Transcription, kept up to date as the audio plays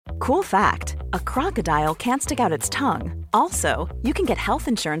Cool fact, a crocodile can't stick out its tongue. Also, you can get health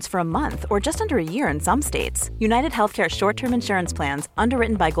insurance for a month or just under a year in some states. United Healthcare short-term insurance plans,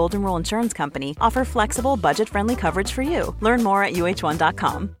 underwritten by Golden Rule Insurance Company, offer flexible, budget-friendly coverage for you. Learn more at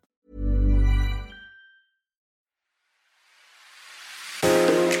uh1.com.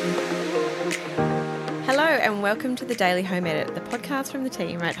 Hello and welcome to the Daily Home Edit, the podcast from the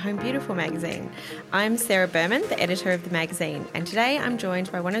team at Home Beautiful magazine. I'm Sarah Berman, the editor of the magazine, and today I'm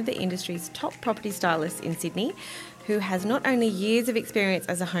joined by one of the industry's top property stylists in Sydney, who has not only years of experience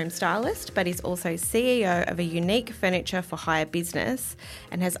as a home stylist, but is also CEO of a unique furniture for hire business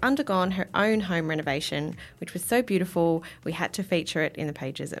and has undergone her own home renovation, which was so beautiful we had to feature it in the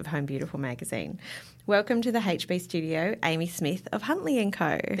pages of Home Beautiful magazine. Welcome to the HB studio, Amy Smith of Huntley &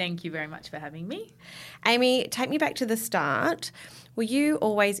 Co. Thank you very much for having me. Amy, take me back to the start. Were you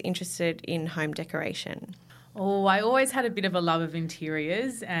always interested in home decoration? Oh, I always had a bit of a love of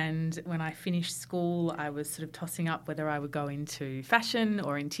interiors, and when I finished school I was sort of tossing up whether I would go into fashion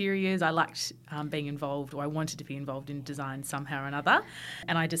or interiors. I liked being involved, or I wanted to be involved in design somehow or another,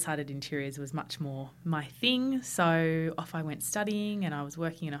 and I decided interiors was much more my thing, so off I went studying, and I was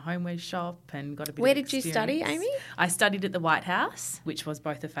working in a homeware shop and got a bit Where of did experience. you study, Amy? I studied at the White House, which was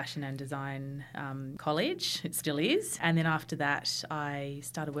both a fashion and design college. It still is. And then after that I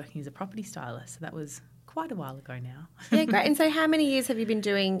started working as a property stylist, so that was quite a while ago now. Yeah, great. And so how many years had you been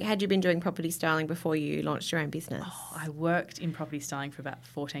doing property styling before you launched your own business? Oh, I worked in property styling for about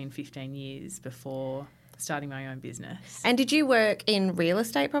 14, 15 years before starting my own business. And did you work in real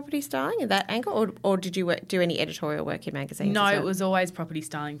estate property styling at that angle, or did you do any editorial work in magazines? No, it was always property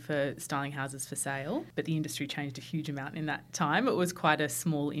styling for styling houses for sale, but the industry changed a huge amount in that time. It was quite a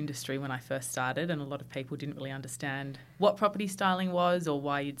small industry when I first started, and a lot of people didn't really understand what property styling was or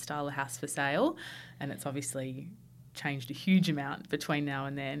why you'd style a house for sale, and it's obviously changed a huge amount between now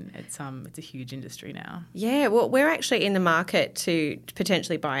and then. It's a huge industry now. Yeah, well, we're actually in the market to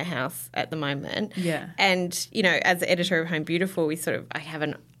potentially buy a house at the moment. Yeah. And, you know, as the editor of Home Beautiful, I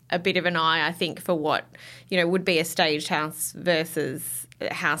have a bit of an eye, I think, for what, you know, would be a staged house versus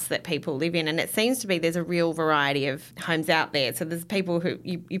a house that people live in. And it seems to be there's a real variety of homes out there. So there's people who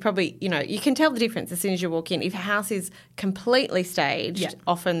you probably, you know, you can tell the difference as soon as you walk in. If a house is completely staged,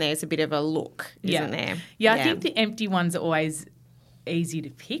 often there's a bit of a look, isn't there? Yeah, I think the empty ones are always easy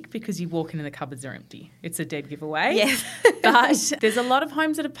to pick because you walk in and the cupboards are empty. It's a dead giveaway. Yes. But there's a lot of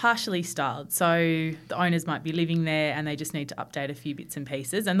homes that are partially styled. So the owners might be living there and they just need to update a few bits and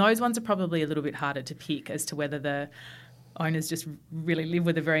pieces. And those ones are probably a little bit harder to pick as to whether the owners just really live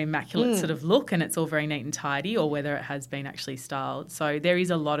with a very immaculate sort of look and it's all very neat and tidy, or whether it has been actually styled. So there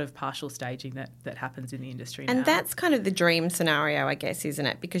is a lot of partial staging that happens in the industry now. And that's kind of the dream scenario, I guess, isn't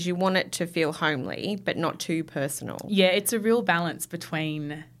it? Because you want it to feel homely but not too personal. Yeah, it's a real balance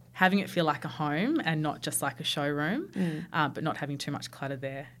between having it feel like a home and not just like a showroom, but not having too much clutter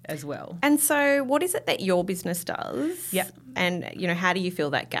there as well. And so what is it that your business does? Yeah. And, you know, how do you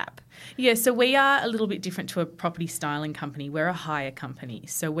fill that gap? Yeah, so we are a little bit different to a property styling company. We're a hire company.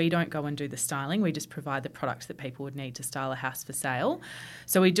 So we don't go and do the styling. We just provide the products that people would need to style a house for sale.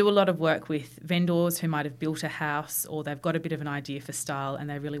 So we do a lot of work with vendors who might have built a house, or they've got a bit of an idea for style and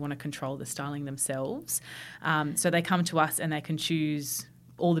they really want to control the styling themselves. So they come to us and they can choose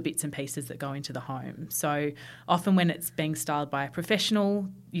all the bits and pieces that go into the home. So often when it's being styled by a professional,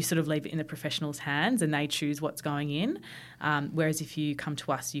 you sort of leave it in the professional's hands and they choose what's going in. Whereas if you come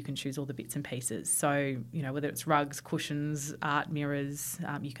to us, you can choose all the bits and pieces. So, you know, whether it's rugs, cushions, art, mirrors,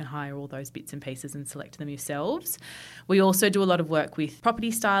 you can hire all those bits and pieces and select them yourselves. We also do a lot of work with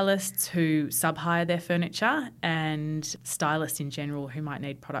property stylists who sub-hire their furniture, and stylists in general who might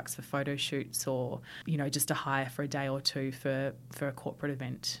need products for photo shoots or, you know, just a hire for a day or two for a corporate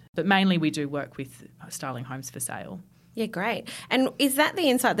event. But mainly we do work with styling homes for sale. Yeah, great. And is that the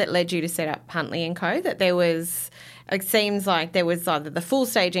insight that led you to set up Huntley & Co., that there was, it seems like there was either the full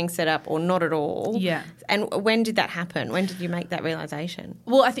staging set up or not at all? Yeah. And when did that happen? When did you make that realisation?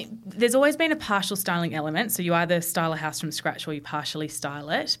 Well, I think there's always been a partial styling element. So you either style a house from scratch or you partially style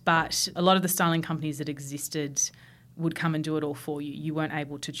it. But a lot of the styling companies that existed would come and do it all for you. You weren't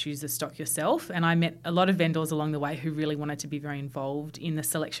able to choose the stock yourself. And I met a lot of vendors along the way who really wanted to be very involved in the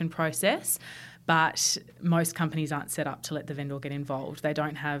selection process. But most companies aren't set up to let the vendor get involved. They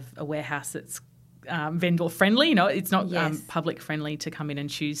don't have a warehouse that's vendor friendly. You know, it's not public friendly to come in and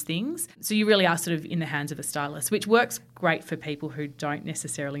choose things. So you really are sort of in the hands of a stylist, which works great for people who don't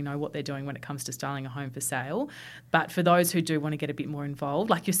necessarily know what they're doing when it comes to styling a home for sale. But for those who do want to get a bit more involved,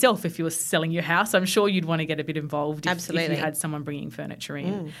 like yourself, if you were selling your house, I'm sure you'd want to get a bit involved if you had someone bringing furniture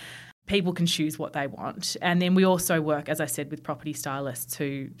in. people can choose what they want. And then we also work, as I said, with property stylists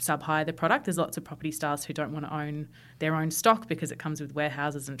who sub-hire the product. There's lots of property stylists who don't want to own their own stock because it comes with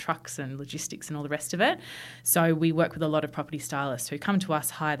warehouses and trucks and logistics and all the rest of it. So we work with a lot of property stylists who come to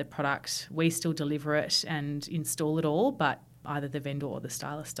us, hire the product, we still deliver it and install it all, but either the vendor or the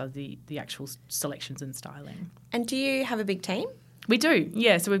stylist does the actual selections and styling. And do you have a big team? We do,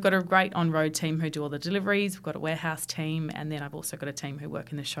 yeah. So we've got a great on-road team who do all the deliveries. We've got a warehouse team, and then I've also got a team who work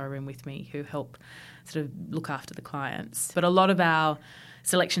in the showroom with me who help sort of look after the clients. But a lot of our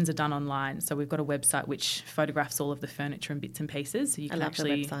selections are done online. So we've got a website which photographs all of the furniture and bits and pieces. So you can I love the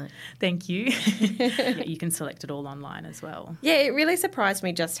website. Thank you. Yeah, you can select it all online as well. Yeah, it really surprised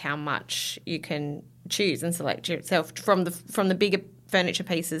me just how much you can choose and select yourself from the bigger furniture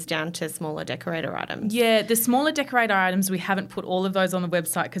pieces down to smaller decorator items. Yeah, the smaller decorator items, we haven't put all of those on the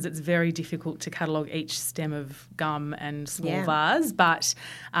website because it's very difficult to catalogue each stem of gum and small vase. But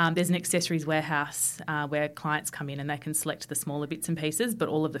there's an accessories warehouse where clients come in and they can select the smaller bits and pieces, but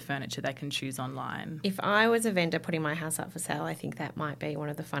all of the furniture they can choose online. If I was a vendor putting my house up for sale, I think that might be one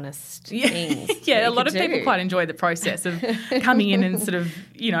of the funnest things. Yeah, a lot of people quite enjoy the process of coming in and sort of,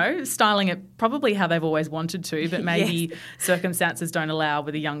 styling it probably how they've always wanted to, but maybe circumstances don't allow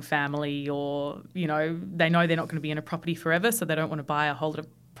with a young family, or they know they're not going to be in a property forever, so they don't want to buy a whole lot of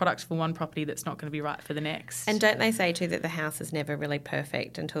products for one property that's not going to be right for the next. And don't they say too that the house is never really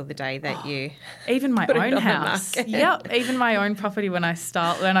perfect until the day that you even my put own it on house, the market. even my own property when I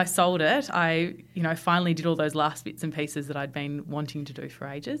sold it, I finally did all those last bits and pieces that I'd been wanting to do for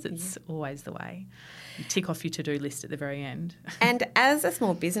ages. It's always the way. You tick off your to-do list at the very end. And as a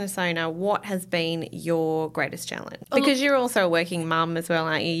small business owner, what has been your greatest challenge? Because you're also a working mum as well,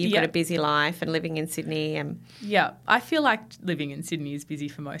 aren't you? You've got a busy life and living in Sydney. Yeah, I feel like living in Sydney is busy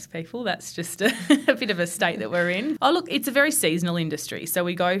for most people. That's just a bit of a state that we're in. Oh, look, it's a very seasonal industry. So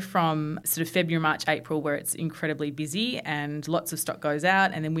we go from sort of February, March, April, where it's incredibly busy and lots of stock goes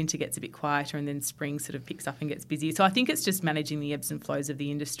out, and then winter gets a bit quieter, and then spring sort of picks up and gets busy. So I think it's just managing the ebbs and flows of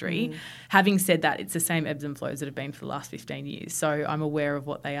the industry. Having said that, it's the same ebbs and flows that have been for the last 15 years. So I'm aware of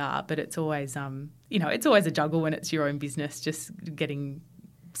what they are, but it's always, it's always a juggle when it's your own business, just getting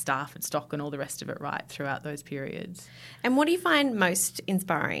staff and stock and all the rest of it right throughout those periods. And what do you find most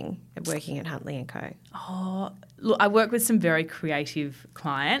inspiring at working at Huntley & Co? Oh, look, I work with some very creative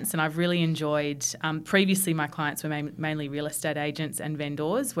clients, and I've really enjoyed, previously my clients were mainly real estate agents and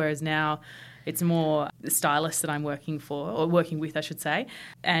vendors, whereas now it's more stylists that I'm working with, I should say.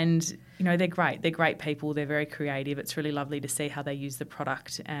 And, they're great. They're great people. They're very creative. It's really lovely to see how they use the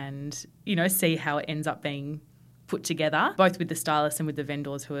product and, see how it ends up being put together, both with the stylists and with the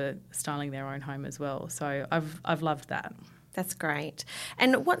vendors who are styling their own home as well. So I've loved that. That's great.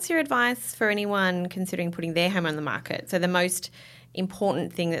 And what's your advice for anyone considering putting their home on the market? So the most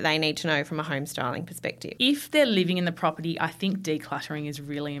important thing that they need to know from a home styling perspective? If they're living in the property, I think decluttering is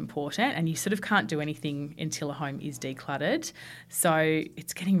really important, and you sort of can't do anything until a home is decluttered. So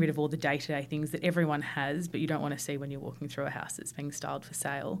it's getting rid of all the day-to-day things that everyone has but you don't want to see when you're walking through a house that's being styled for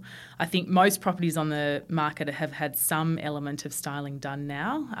sale. I think most properties on the market have had some element of styling done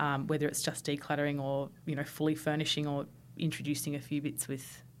now, whether it's just decluttering or, fully furnishing or introducing a few bits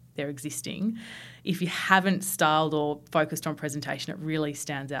with their existing. If you haven't styled or focused on presentation, it really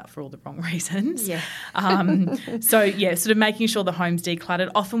stands out for all the wrong reasons. Yeah. Sort of making sure the home's decluttered.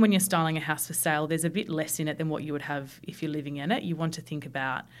 Often when you're styling a house for sale, there's a bit less in it than what you would have if you're living in it. You want to think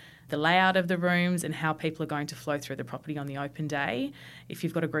about the layout of the rooms and how people are going to flow through the property on the open day. If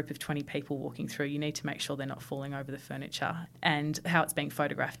you've got a group of 20 people walking through, you need to make sure they're not falling over the furniture, and how it's being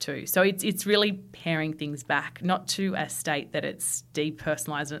photographed too. So it's really paring things back, not to a state that it's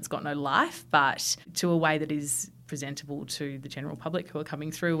depersonalised and it's got no life, but to a way that is presentable to the general public who are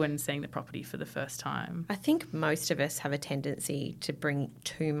coming through and seeing the property for the first time. I think most of us have a tendency to bring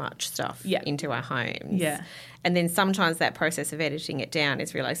too much stuff into our homes. Yeah. And then sometimes that process of editing it down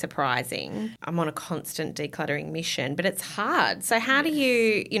is really surprising. I'm on a constant decluttering mission, but it's hard. So how do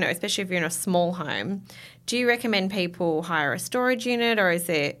you, especially if you're in a small home, do you recommend people hire a storage unit, or is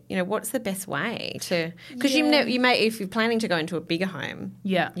there, what's the best way to? Because you may, if you're planning to go into a bigger home,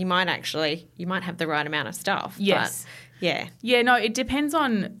 you might have the right amount of stuff. Yes. But, no, it depends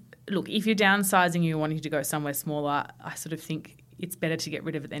on. Look, if you're downsizing, you're wanting to go somewhere smaller, I sort of think it's better to get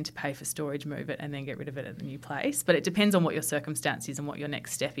rid of it than to pay for storage, move it, and then get rid of it at the new place. But it depends on what your circumstance is and what your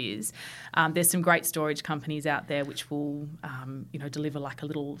next step is. There's some great storage companies out there which will, deliver like a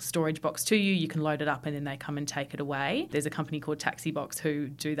little storage box to you. You can load it up and then they come and take it away. There's a company called Taxi Box who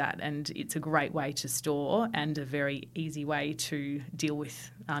do that, and it's a great way to store and a very easy way to deal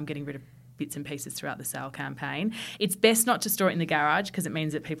with getting rid of bits and pieces throughout the sale campaign. It's best not to store it in the garage because it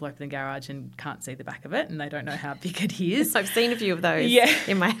means that people open the garage and can't see the back of it and they don't know how big it is. I've seen a few of those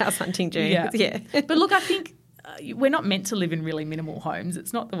in my house hunting journeys. Yeah. But look, I think we're not meant to live in really minimal homes.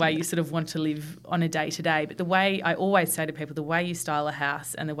 It's not the way you sort of want to live on a day-to-day, but the way I always say to people, the way you style a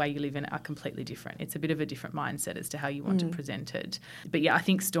house and the way you live in it are completely different. It's a bit of a different mindset as to how you want to present it. But yeah, I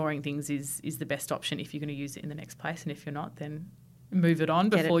think storing things is the best option if you're going to use it in the next place, and if you're not, then move it on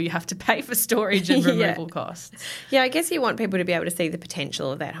before you have to pay for storage and removal costs. Yeah, I guess you want people to be able to see the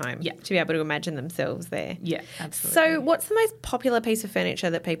potential of that home, to be able to imagine themselves there. Yeah, absolutely. So what's the most popular piece of furniture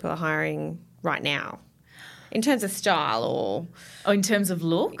that people are hiring right now? In terms of style or... Oh, in terms of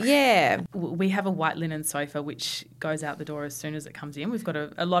look? Yeah. We have a white linen sofa which goes out the door as soon as it comes in. We've got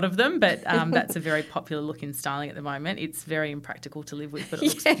a lot of them, but that's a very popular look in styling at the moment. It's very impractical to live with, but it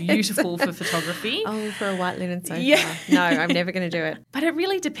looks beautiful for photography. Oh, for a white linen sofa. Yeah. No, I'm never going to do it. But it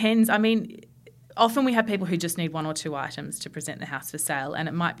really depends. I mean... Often we have people who just need one or two items to present the house for sale, and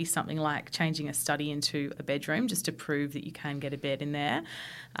it might be something like changing a study into a bedroom just to prove that you can get a bed in there,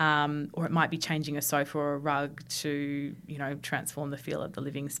 or it might be changing a sofa or a rug to, transform the feel of the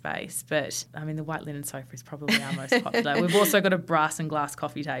living space. But, I mean, the white linen sofa is probably our most popular. We've also got a brass and glass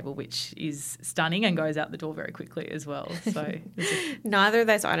coffee table, which is stunning and goes out the door very quickly as well. So neither of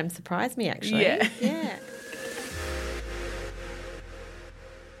those items surprised me, actually. Yeah.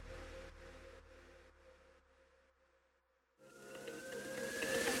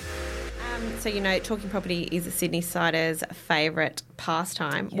 So, talking property is a Sydney-sider's favourite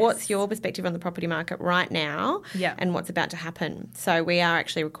pastime. Yes. What's your perspective on the property market right now and what's about to happen? So we are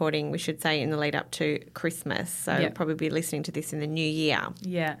actually recording, we should say, in the lead up to Christmas. So we'll probably be listening to this in the new year.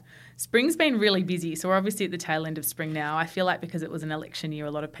 Yeah. Spring's been really busy, so we're obviously at the tail end of spring now. I feel like because it was an election year,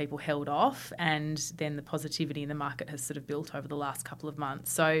 a lot of people held off, and then the positivity in the market has sort of built over the last couple of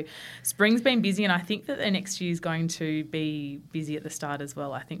months. So spring's been busy, and I think that the next year is going to be busy at the start as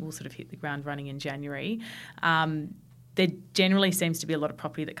well. I think we'll sort of hit the ground running in January. There generally seems to be a lot of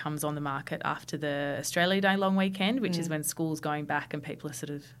property that comes on the market after the Australia Day long weekend, which is when school's going back and people are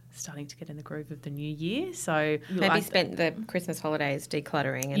sort of starting to get in the groove of the new year. So maybe spent the Christmas holidays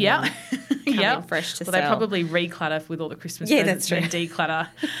decluttering and then come in fresh to sell. Well, they probably reclutter with all the Christmas presents and declutter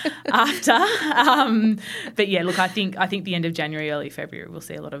after. But yeah, look, I think the end of January, early February, we'll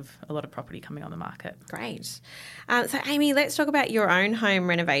see a lot of property coming on the market. Great. So Amy, let's talk about your own home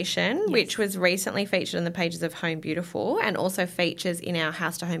renovation, which was recently featured on the pages of Home Beautiful and also features in our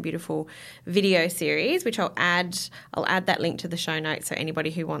House to Home Beautiful video series, which I'll add that link to the show notes so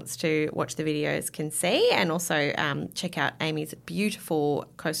anybody who wants to watch the videos can see, and also check out Amy's beautiful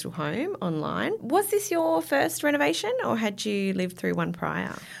coastal home online. Was this your first renovation or had you lived through one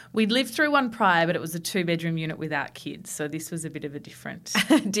prior? We'd lived through one prior, but it was a 2-bedroom unit without kids, so this was a bit of a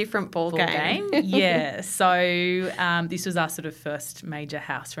different ball game. Yeah, so this was our sort of first major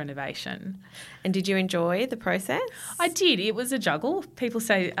house renovation. And did you enjoy the process? I did. It was a juggle. People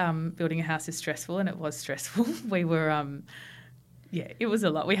say building a house is stressful, and it was stressful. We were... it was a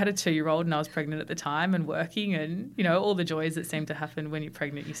lot. We had a 2-year-old and I was pregnant at the time and working and, all the joys that seem to happen when you're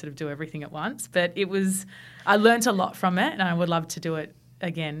pregnant, you sort of do everything at once. But I learnt a lot from it and I would love to do it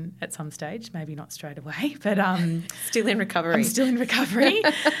again at some stage, maybe not straight away, but... Still in recovery. I'm still in recovery.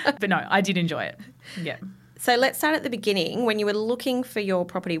 But no, I did enjoy it. Yeah. So let's start at the beginning. When you were looking for your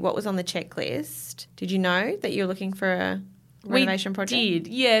property, what was on the checklist? Did you know that you were looking for a renovation project? We did,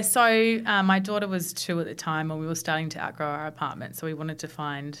 yeah. So my daughter was 2 at the time and we were starting to outgrow our apartment, so we wanted to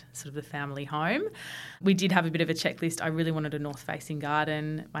find sort of the family home. We did have a bit of a checklist. I really wanted a north-facing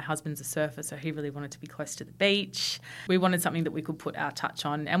garden. My husband's a surfer, so he really wanted to be close to the beach. We wanted something that we could put our touch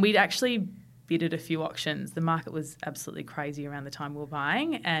on, and we'd actually bidded a few auctions. The market was absolutely crazy around the time we were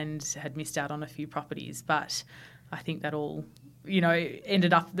buying and had missed out on a few properties, but I think that all,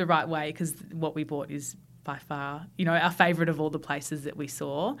 ended up the right way because what we bought is by far, our favourite of all the places that we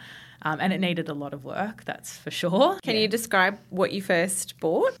saw. And it needed a lot of work, that's for sure. Can you describe what you first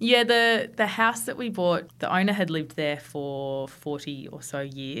bought? Yeah, the house that we bought, the owner had lived there for 40 or so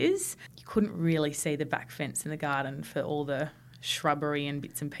years. You couldn't really see the back fence in the garden for all the shrubbery and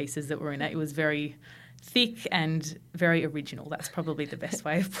bits and pieces that were in it. It was very thick and very original. That's probably the best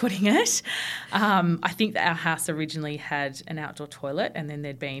way of putting it. I think that our house originally had an outdoor toilet and then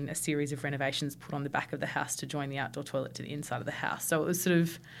there'd been a series of renovations put on the back of the house to join the outdoor toilet to the inside of the house. So it was sort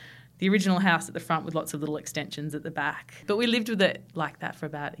of the original house at the front with lots of little extensions at the back. But we lived with it like that for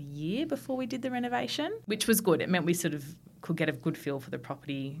about a year before we did the renovation, which was good. It meant we sort of could get a good feel for the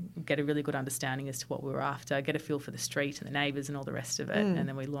property, get a really good understanding as to what we were after, get a feel for the street and the neighbours and all the rest of it. And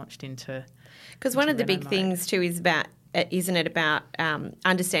then we launched into... Because one of the big things too is about isn't it about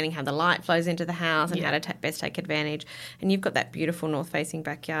understanding how the light flows into the house and how to best take advantage? And you've got that beautiful north-facing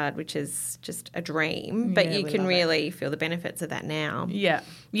backyard, which is just a dream, but you can really feel the benefits of that now. Yeah,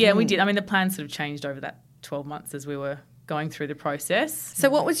 we did. I mean, the plan sort of changed over that 12 months as we were going through the process. So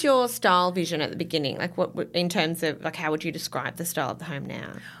what was your style vision at the beginning? Like what in terms of like how would you describe the style of the home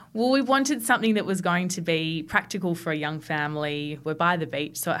now? Well, we wanted something that was going to be practical for a young family. We're by the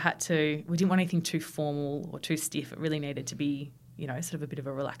beach, so we didn't want anything too formal or too stiff. It really needed to be, sort of a bit of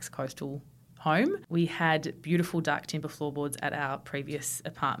a relaxed coastal home. We had beautiful dark timber floorboards at our previous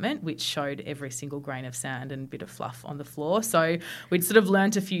apartment, which showed every single grain of sand and bit of fluff on the floor. So we'd sort of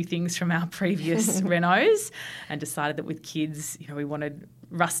learnt a few things from our previous renos and decided that with kids, we wanted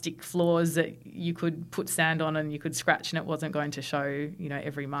rustic floors that you could put sand on and you could scratch and it wasn't going to show,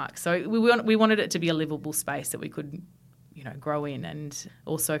 every mark. So we wanted it to be a livable space that we could grow in, and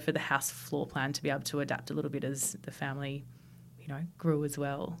also for the house floor plan to be able to adapt a little bit as the family grew as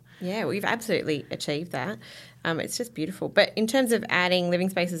well. Yeah, we've absolutely achieved that. It's just beautiful. But in terms of adding living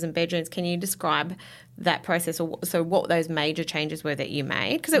spaces and bedrooms, can you describe that process, or so what those major changes were that you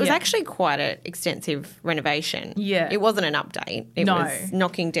made? Because it was actually quite an extensive renovation. Yeah. It wasn't an update. It was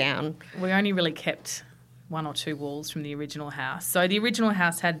knocking down. We only really kept one or two walls from the original house. So the original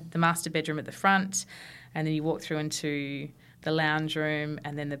house had the master bedroom at the front, and then you walk through into the lounge room,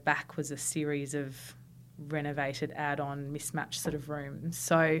 and then the back was a series of renovated add-on mismatched sort of rooms.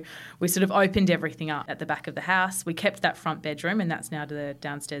 So we sort of opened everything up at the back of the house. We kept that front bedroom, and that's now the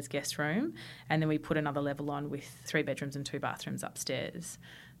downstairs guest room, and then we put another level on with 3 bedrooms and 2 bathrooms upstairs.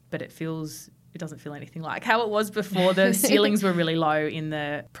 But it doesn't feel anything like how it was before. The ceilings were really low in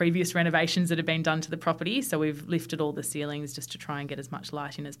the previous renovations that had been done to the property, so we've lifted all the ceilings just to try and get as much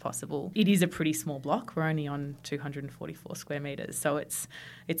light in as possible. It is a pretty small block. We're only on 244 square metres, so it's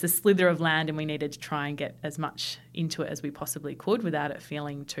a slither of land, and we needed to try and get as much into it as we possibly could without it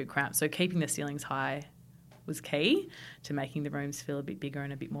feeling too cramped. So keeping the ceilings high was key to making the rooms feel a bit bigger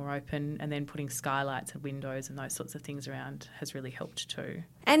and a bit more open, and then putting skylights and windows and those sorts of things around has really helped too.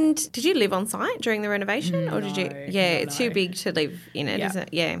 And did you live on site during the renovation? No, or did you? Yeah, it's too big to live in it, isn't it?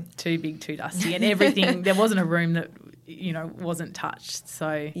 Yeah. Too big, too dusty, and everything. There wasn't a room that, wasn't touched.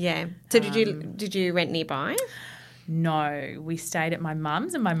 So yeah. So did you rent nearby? No, we stayed at my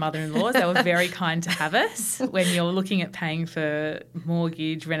mum's and my mother-in-law's. They were very kind to have us. When you're looking at paying for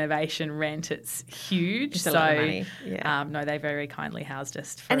mortgage, renovation, rent, it's huge. It's a lot of money. Yeah. No, they very kindly housed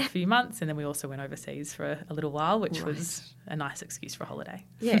us for a few months, and then we also went overseas for a little while, which was a nice excuse for a holiday.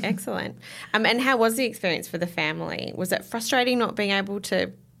 Yeah, excellent. And how was the experience for the family? Was it frustrating not being able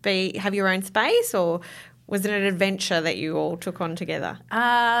to have your own space, or was it an adventure that you all took on together?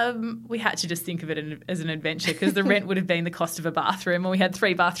 We had to just think of it as an adventure, because the rent would have been the cost of a bathroom, and we had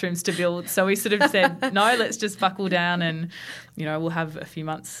 3 bathrooms to build. So we sort of said, no, let's just buckle down and, we'll have a few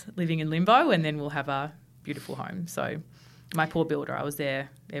months living in limbo, and then we'll have our beautiful home. So my poor builder, I was there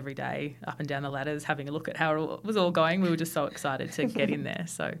every day, up and down the ladders, having a look at how it was all going. We were just so excited to get in there.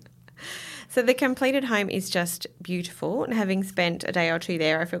 So the completed home is just beautiful, and having spent a day or two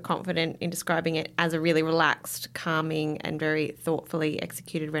there, I feel confident in describing it as a really relaxed, calming and very thoughtfully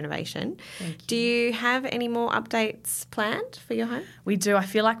executed renovation. Do you have any more updates planned for your home? We do. I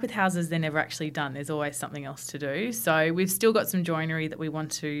feel like with houses, they're never actually done. There's always something else to do. So we've still got some joinery that we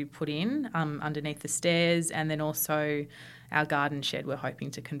want to put in underneath the stairs, and then also our garden shed, we're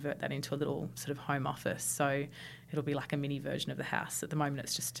hoping to convert that into a little sort of home office. So it'll be like a mini version of the house. At the moment,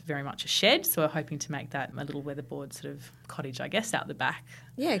 it's just very much a shed, so we're hoping to make that a little weatherboard sort of cottage, I guess, out the back.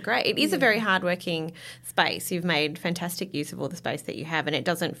 Yeah, great. It is a very hard-working space. You've made fantastic use of all the space that you have, and it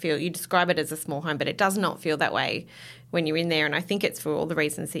doesn't feel – you describe it as a small home, but it does not feel that way when you're in there, and I think it's for all the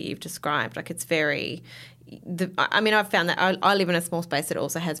reasons that you've described. Like, it's very – I've found that I live in a small space that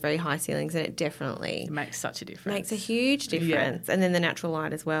also has very high ceilings, and it definitely makes such a difference. Makes a huge difference. Yeah. And then the natural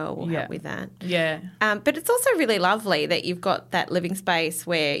light as well will help with that. Yeah. But it's also really lovely that you've got that living space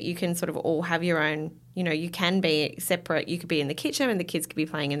where you can sort of all have your own, you can be separate. You could be in the kitchen and the kids could be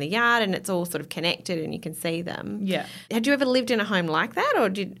playing in the yard, and it's all sort of connected and you can see them. Yeah. Had you ever lived in a home like that, or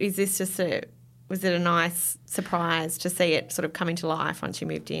is this just was it a nice surprise to see it sort of coming to life once you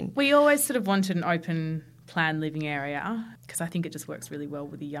moved in? We always sort of wanted an open plan living area, because I think it just works really well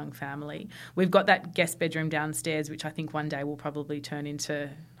with a young family. We've got that guest bedroom downstairs, which I think one day will probably turn into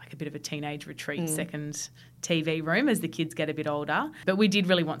like a bit of a teenage retreat, second TV room as the kids get a bit older. But we did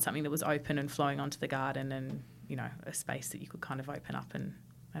really want something that was open and flowing onto the garden, and a space that you could kind of open up and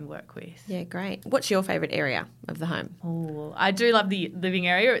and work with. Yeah, great. What's your favourite area of the home? Oh, I do love the living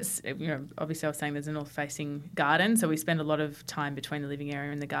area. It's, obviously I was saying there's a north-facing garden, so we spend a lot of time between the living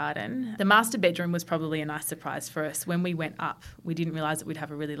area and the garden. The master bedroom was probably a nice surprise for us. When we went up, we didn't realise that we'd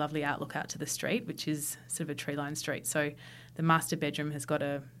have a really lovely outlook out to the street, which is sort of a tree-lined street. So the master bedroom has got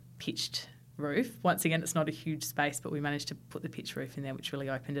a pitched roof. Once again, it's not a huge space, but we managed to put the pitched roof in there, which really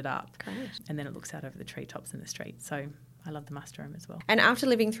opened it up. Great. And then it looks out over the treetops and the street. So I love the master room as well. And after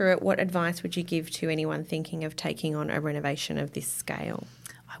living through it, what advice would you give to anyone thinking of taking on a renovation of this scale?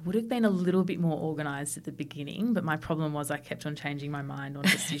 I would have been a little bit more organised at the beginning, but my problem was I kept on changing my mind on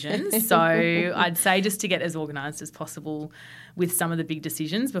decisions. So I'd say just to get as organised as possible with some of the big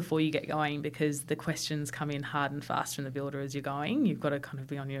decisions before you get going, because the questions come in hard and fast from the builder as you're going. You've got to kind of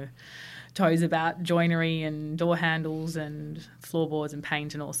be on your toes about joinery and door handles and floorboards and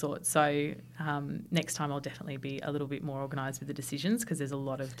paint and all sorts. So next time I'll definitely be a little bit more organised with the decisions, because there's a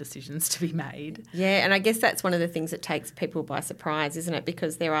lot of decisions to be made. Yeah, and I guess that's one of the things that takes people by surprise, isn't it?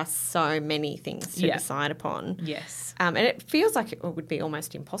 Because there are so many things to decide upon. Yes. And it feels like it would be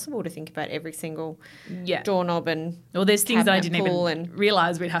almost impossible to think about every single doorknob and well, there's things that I didn't even and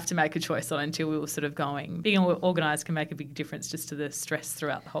realise we'd have to make a choice on until we were sort of going. Being organised can make a big difference just to the stress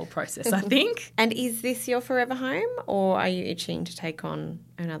throughout the whole process, I think. And is this your forever home, or are you itching to take on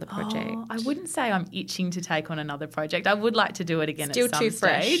another project? Oh, I wouldn't say I'm itching to take on another project. I would like to do it again Still at some too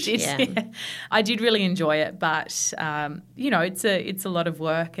stage. fresh. I did really enjoy it, but it's a lot of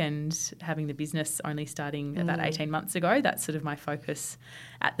work, and having the business only starting about 18 months ago, that's sort of my focus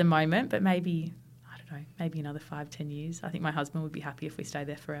at the moment. But maybe another 5-10 years. I think my husband would be happy if we stay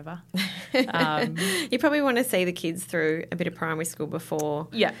there forever. You probably want to see the kids through a bit of primary school before.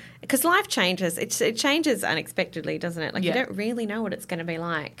 Yeah. Because life changes. It changes unexpectedly, doesn't it? Like you don't really know what it's going to be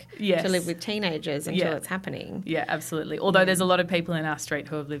like to live with teenagers until it's happening. Yeah, absolutely. Although there's a lot of people in our street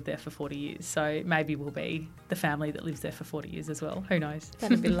who have lived there for 40 years. So maybe we'll be the family that lives there for 40 years as well. Who knows?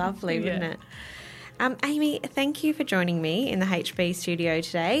 That'd be lovely, wouldn't it? Amy, thank you for joining me in the HB studio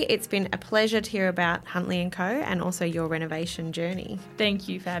today. It's been a pleasure to hear about Huntley & Co. and also your renovation journey. Thank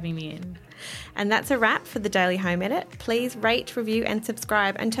you for having me in. And that's a wrap for the Daily Home Edit. Please rate, review and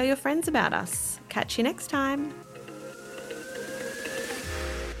subscribe and tell your friends about us. Catch you next time.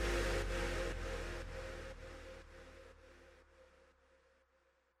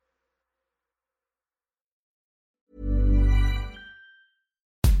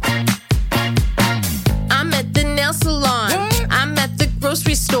 Salon. I'm at the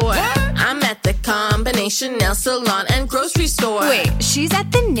grocery store. I'm at the combination nail salon and grocery store. Wait, she's at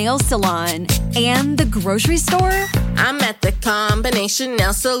the nail salon and the grocery store? I'm at the combination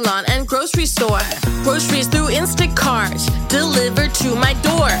nail salon and grocery store. Groceries through Instacart, delivered to my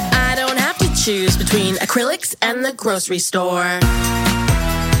door. I don't have to choose between acrylics and the grocery store.